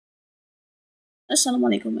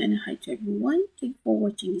Assalamualaikum and hi to everyone. Thank you for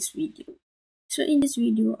watching this video. So in this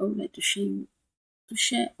video, I would like to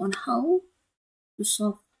share on how to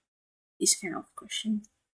solve this kind of question.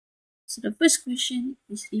 So the first question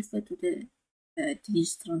is referred to the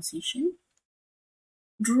this transition.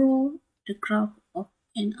 Draw the graph of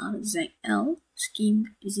NRZL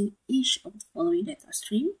scheme using each of the following data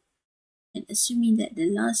stream and assuming that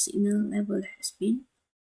the last signal level has been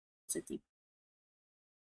positive.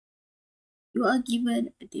 You are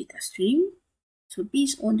given a data stream. So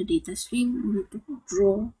based on the data stream, you need to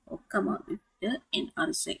draw or come up with the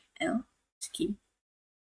NRZL scheme.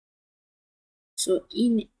 So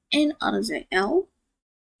in NRZL,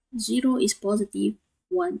 0 is positive,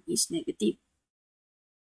 1 is negative.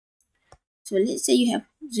 So let's say you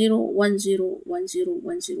have 0, 1, 0, 1, 0,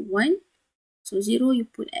 1, 0, 1. So 0 you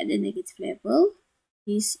put at the negative level.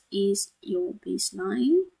 This is your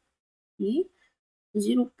baseline. Okay.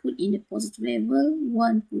 0 put in the positive level,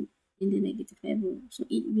 1 put in the negative level. So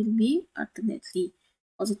it will be alternately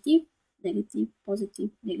positive, negative, positive,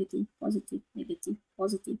 negative, positive, negative,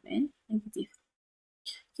 positive, and negative.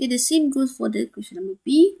 Okay, the same goes for the question number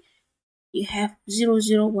B. You have 0,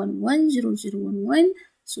 0, 1, 1, 0, 0, 1, 1.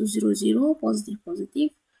 So 0, 0, positive,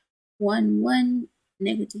 positive, 1, 1,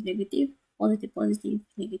 negative, negative, positive, positive,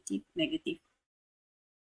 negative, negative.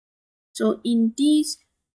 So in this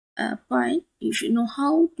part, you should know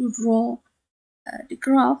how to draw the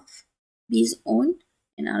graph based on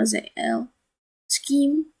an RZL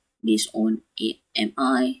scheme, based on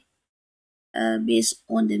AMI, based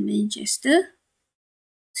on the Manchester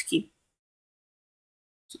scheme.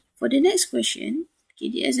 Okay. For the next question,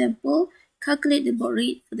 the example, calculate the baud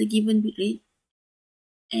rate for the given bit rate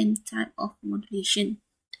and type of modulation.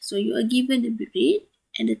 So you are given the bit rate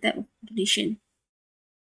and the type of modulation.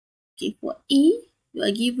 Okay, for A, you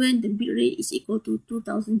are given the bit rate is equal to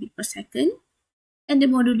 2000 bits per second and the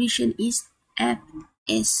modulation is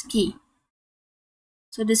FSK.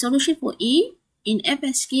 So the solution for A, in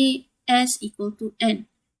FSK, S equal to N.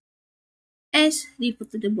 S refer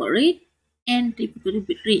to the baud rate, N refer to the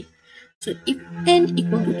bit rate. So if N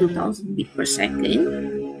equal to 2000 bits per second,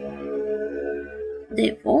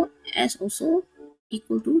 therefore S also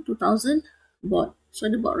equal to 2000 baud. So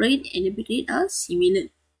the baud rate and the bit rate are similar.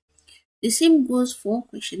 The same goes for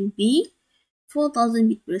question B, 4000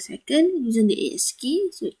 bits per second using the ASK.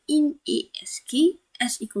 So in ASK,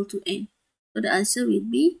 S equal to N. So the answer will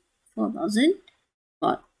be 4000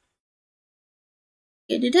 baud.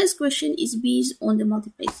 Okay, the next question is based on the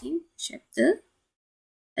multiplexing chapter.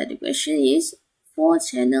 The question is 4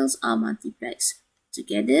 channels are multiplexed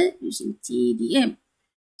together using TDM.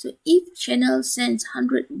 So if channel sends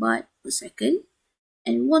 100 bytes per second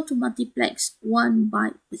and want to multiplex 1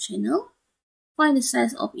 byte per channel, find the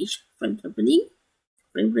size of each frame traveling,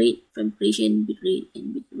 frame rate, frame duration, bit rate,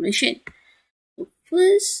 and bit duration. So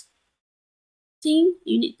first thing,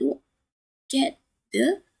 you need to get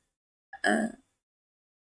the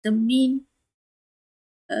main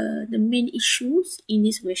issues in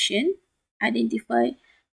this question. Identify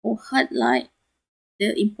or highlight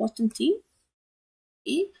the important thing.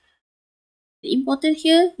 Okay. The important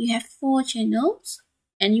here, you have 4 channels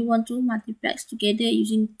and you want to multiplex together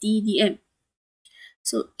using TDM.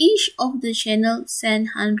 So each of the channels send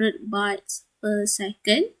 100 bytes per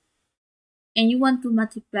second and you want to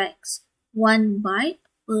multiplex 1 byte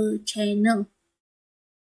per channel.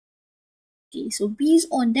 Okay, so based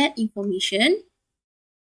on that information,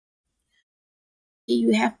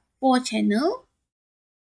 you have 4 channels.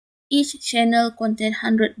 Each channel contains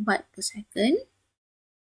 100 bytes per second.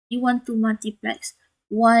 You want to multiplex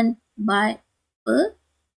 1 byte per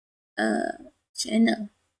channel.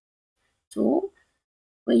 So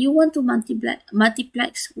when you want to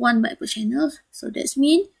multiplex 1 byte per channel, so that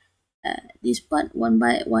means this part 1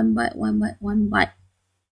 byte, 1 byte, 1 byte, 1 byte.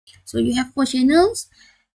 So you have 4 channels.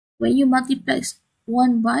 When you multiplex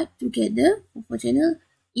 1 byte together for 4 channels,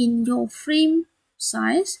 in your frame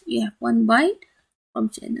size, you have 1 byte from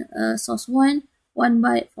channel source 1, 1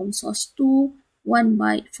 byte from source 2, 1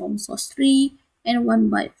 byte from source 3, and 1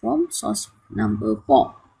 byte from source number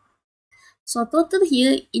 4. So total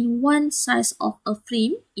here in one size of a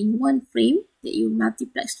frame, in one frame that you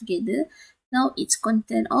multiplex together, now it's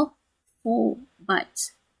content of 4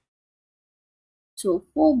 bytes. So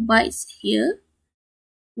 4 bytes here,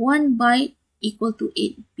 1 byte equal to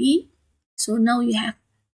 8 bit. So now you have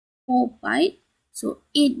 4 byte. So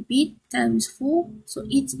 8 bit times 4, so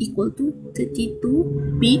it's equal to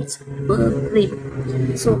 32 bits per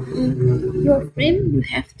frame. So in your frame, you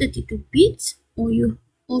have 32 bits, or you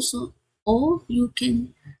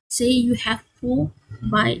can say you have 4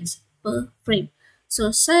 bytes per frame.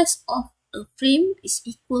 So size of a frame is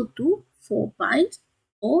equal to 4 bytes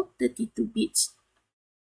or 32 bits.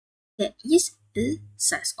 That is the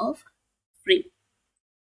size of frame.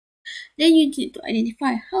 Then you need to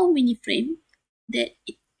identify how many frames that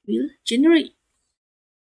it will generate.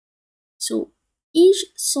 So each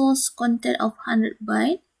source content of 100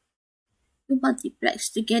 bytes, you multiplex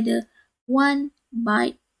together 1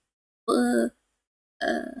 byte per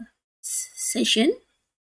session.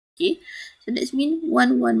 Okay, so that means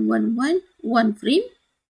 1 frame.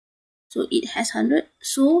 So it has 100.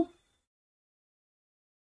 So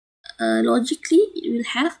logically it will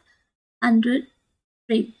have 100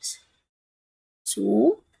 frames.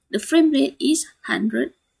 So the frame rate is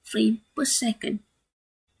 100 frames per second.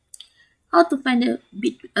 How to find the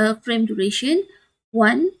frame duration?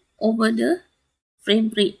 1 over the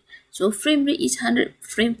frame rate. So frame rate is 100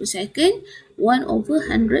 frames per second, 1 over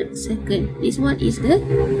 100 seconds. This one is the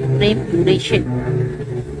frame duration.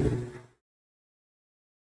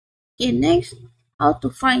 Okay, next, how to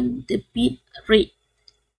find the bit rate.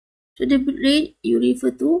 So the bit rate, you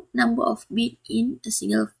refer to number of bits in a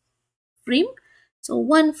single frame. So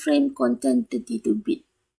one frame contains 32 bits.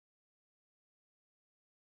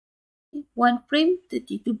 One frame,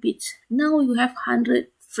 32 bits. Now you have 100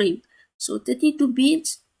 frames. So 32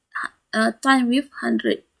 bits times with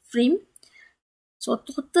 100 frame. So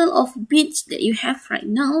total of bits that you have right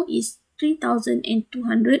now is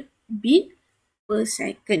 3200 bits per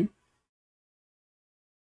second.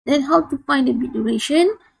 Then how to find the bit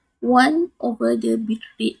duration? 1 over the bit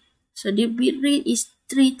rate. So the bit rate is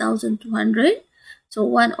 3200. So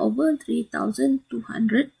 1 over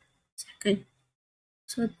 3200 seconds.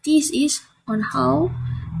 So this is on how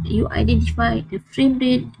you identify the frame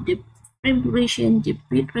rate, the frame duration, the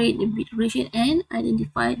bit rate, the bit duration, and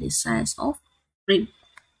identify the size of frame.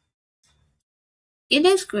 Okay,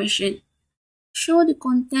 next question. Show the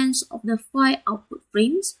contents of the 5 output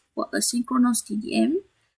frames for a synchronous TDM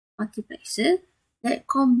multiplexer that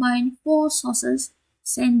combine 4 sources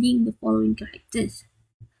sending the following characters.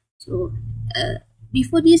 So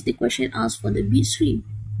before this, the question asks for the bit stream.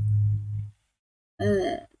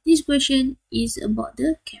 This question is about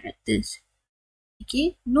the characters.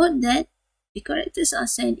 Okay, note that the characters are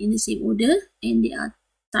sent in the same order and they are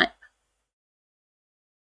typed.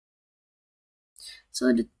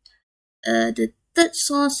 So the third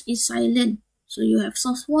source is silent. So you have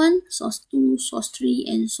source 1, source 2, source 3,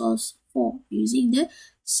 and source 4 using the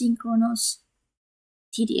synchronous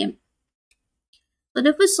TDM. So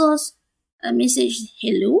the first source message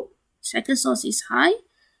hello, second source is hi,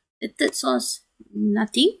 the third source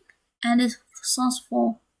nothing, and the source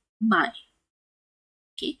 4 bye.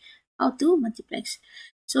 Okay, how to multiplex?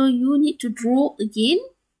 So you need to draw again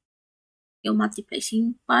your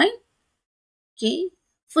multiplexing pi. Okay,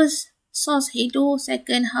 first source hello,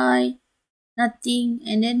 second hi, nothing,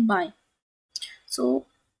 and then bye. So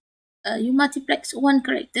you multiplex one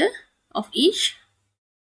character of each.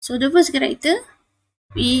 So the first character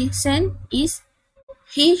we send is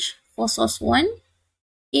H for source 1,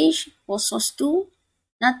 H for source 2,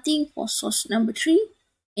 nothing for source number 3,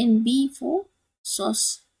 and B for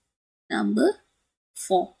source number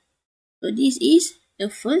 4. So this is the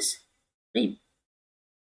first frame.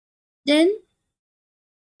 Then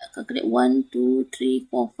calculate 1, 2, 3,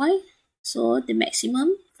 4, 5. So the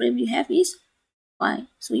maximum frame you have is 5.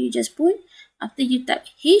 So you just put, after you type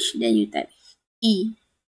H, then you type E.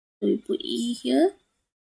 So you put E here,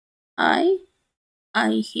 I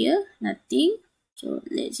here, nothing. So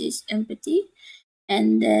let's just empty.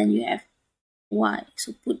 And then you have Y.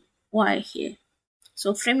 So put Y here.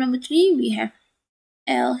 So frame number 3, we have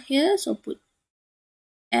L here. So put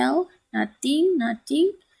L, nothing,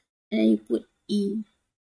 nothing. And then you put E.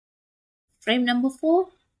 Frame number 4,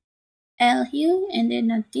 L here, and then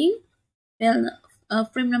nothing.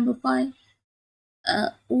 Frame number 5,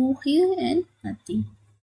 O here, and nothing.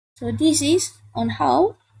 So this is on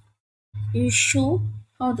how you show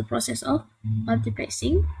how the process of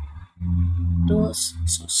multiplexing those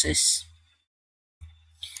sources.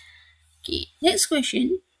 Okay, next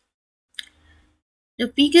question. The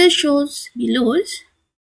figure shows below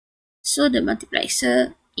show the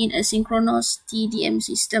multiplexer in a synchronous TDM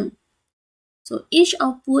system. So each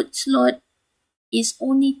output slot is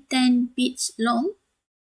only 10 bits long.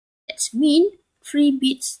 That means 3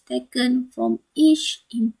 bits taken from each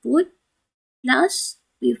input plus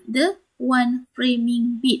with the 1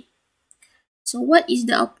 framing bit. So what is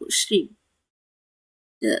the output stream?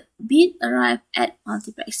 The bit arrived at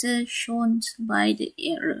multiplexer shown by the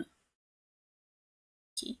arrow.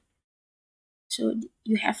 Okay. So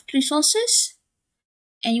you have 3 sources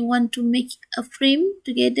and you want to make a frame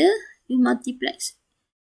together, you multiplex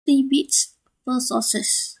 3 bits per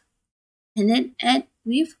sources, and then add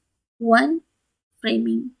with 1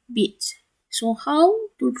 framing bit. So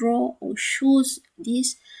how to draw or choose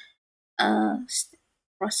this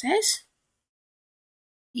process?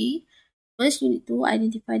 Okay, first you need to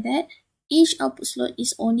identify that each output slot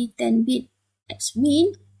is only 10 bit. That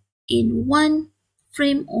means in one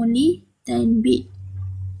frame only 10 bit.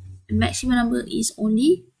 The maximum number is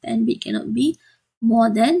only 10 bit, cannot be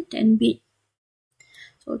more than 10 bit.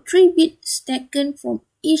 So 3 bits taken from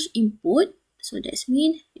each input. So that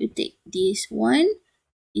means you take this 1,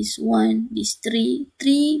 this 3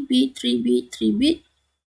 bit, 3 bit, 3 bit,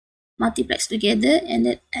 multiplex together and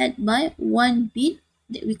then add by 1 bit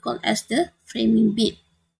that we call as the framing bit.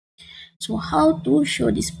 So how to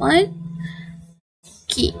show this part?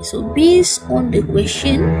 Okay, so based on the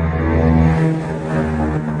question,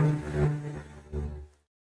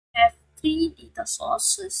 have 3 data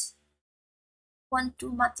sources. Want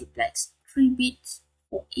to multiplex 3 bits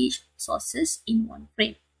for each sources in one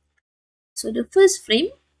frame. So the first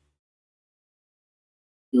frame,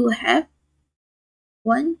 you have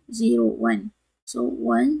 1, 0, 1. So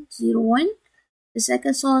 1, 0, 1. The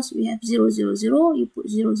second source, we have 0, 0, 0. You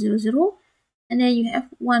put 0, 0, 0. And then you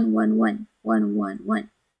have 1, 1, 1, 1, 1, 1.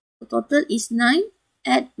 The total is 9.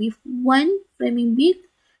 Add with 1 framing bit.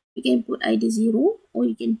 You can put either 0 or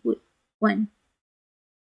you can put 1.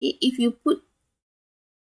 Okay, if you put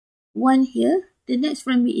 1 here, the next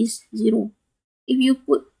frame bit is 0. If you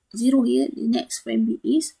put 0 here, the next frame bit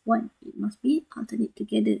is 1. It must be alternate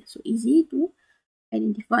together. So easy to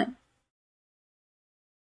identify.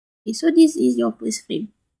 Okay, so this is your first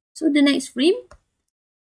frame. So the next frame,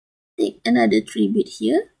 take another 3 bit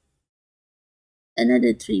here,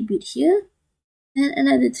 another 3 bit here, and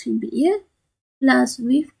another 3 bit here, plus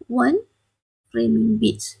with 1 framing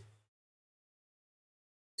bit.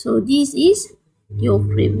 So this is your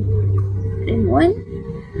frame. Frame 1,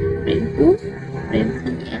 frame 2, frame 3,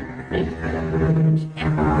 and frame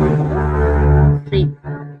 4. Frame.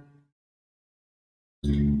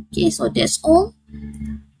 Okay, so that's all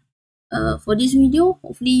for this video.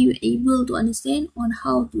 Hopefully you're able to understand on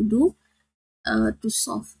how to do to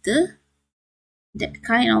solve that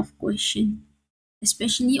kind of question,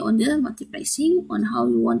 especially on the multiplexing, on how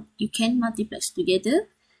you can multiplex together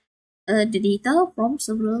the data from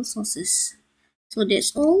several sources. So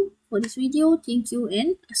that's all for this video. Thank you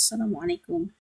and Assalamualaikum.